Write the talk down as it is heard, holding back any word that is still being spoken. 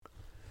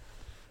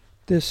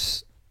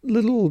This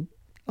little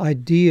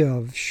idea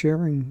of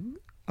sharing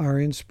our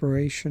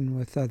inspiration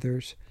with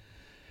others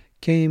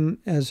came,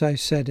 as I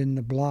said in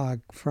the blog,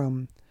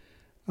 from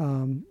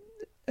um,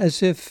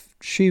 as if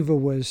Shiva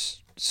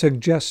was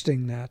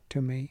suggesting that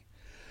to me.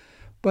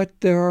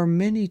 But there are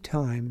many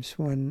times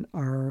when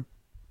our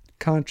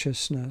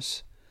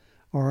consciousness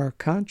or our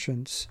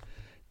conscience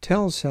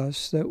tells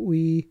us that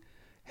we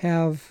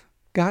have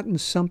gotten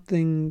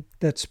something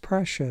that's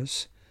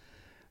precious,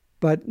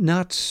 but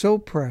not so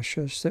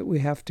precious that we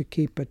have to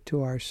keep it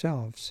to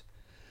ourselves.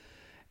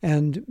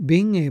 And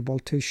being able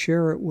to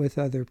share it with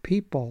other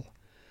people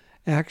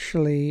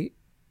actually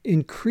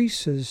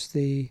increases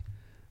the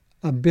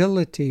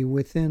ability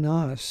within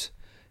us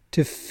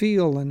to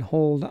feel and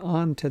hold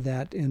on to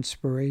that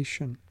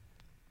inspiration.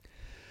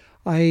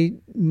 I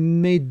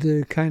made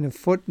the kind of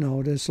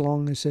footnote, as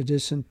long as it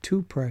isn't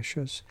too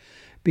precious,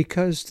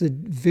 because the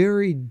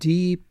very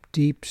deep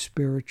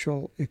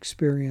spiritual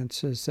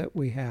experiences that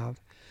we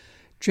have,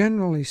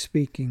 generally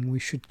speaking, we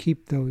should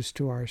keep those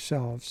to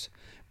ourselves,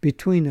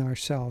 between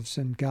ourselves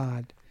and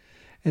God.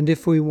 And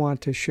if we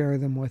want to share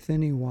them with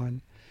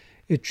anyone,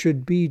 it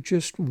should be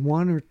just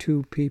one or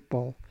two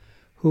people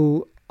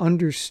who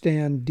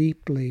understand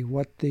deeply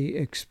what the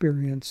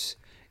experience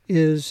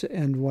is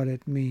and what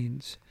it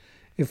means.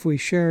 If we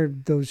share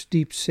those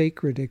deep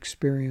sacred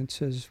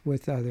experiences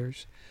with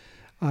others,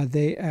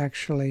 they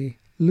actually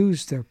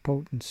lose their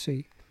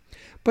potency.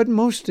 But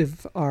most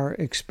of our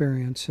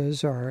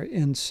experiences, our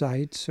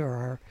insights, or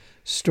our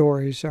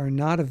stories are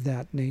not of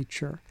that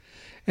nature.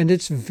 And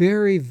it's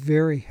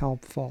very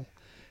helpful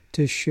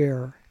to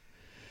share.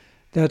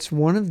 That's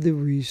one of the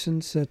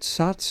reasons that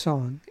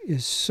satsang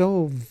is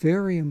so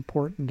very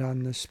important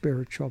on the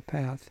spiritual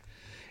path.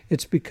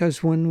 It's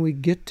because when we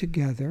get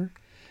together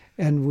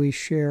and we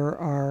share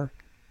our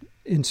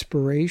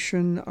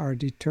inspiration, our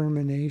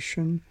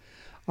determination,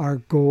 our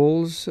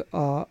goals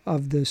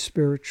of the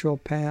spiritual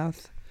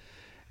path,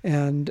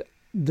 and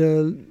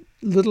the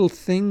little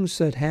things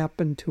that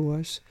happen to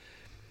us,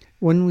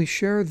 when we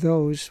share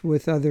those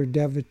with other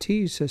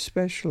devotees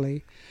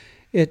especially,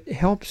 it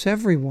helps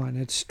everyone.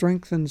 It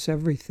strengthens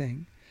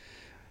everything.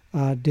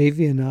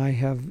 Davy and I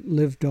have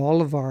lived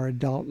all of our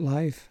adult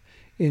life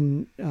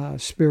in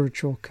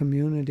spiritual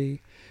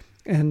community.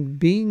 And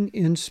being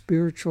in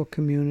spiritual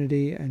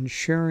community and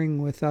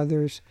sharing with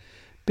others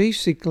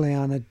basically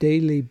on a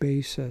daily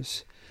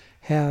basis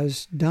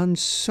has done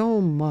so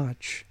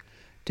much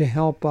to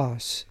help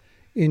us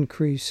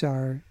increase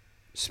our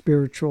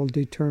spiritual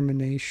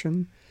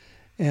determination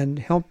and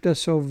helped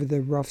us over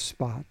the rough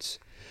spots.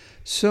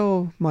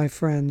 So, my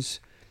friends,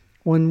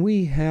 when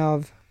we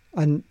have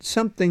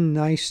something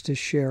nice to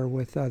share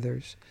with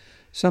others,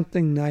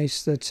 something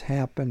nice that's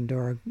happened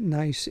or a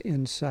nice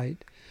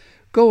insight,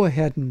 go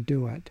ahead and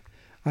do it.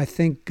 I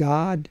think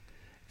God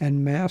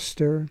and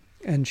Master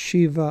and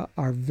Shiva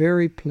are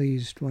very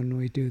pleased when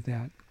we do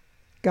that.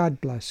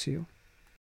 God bless you.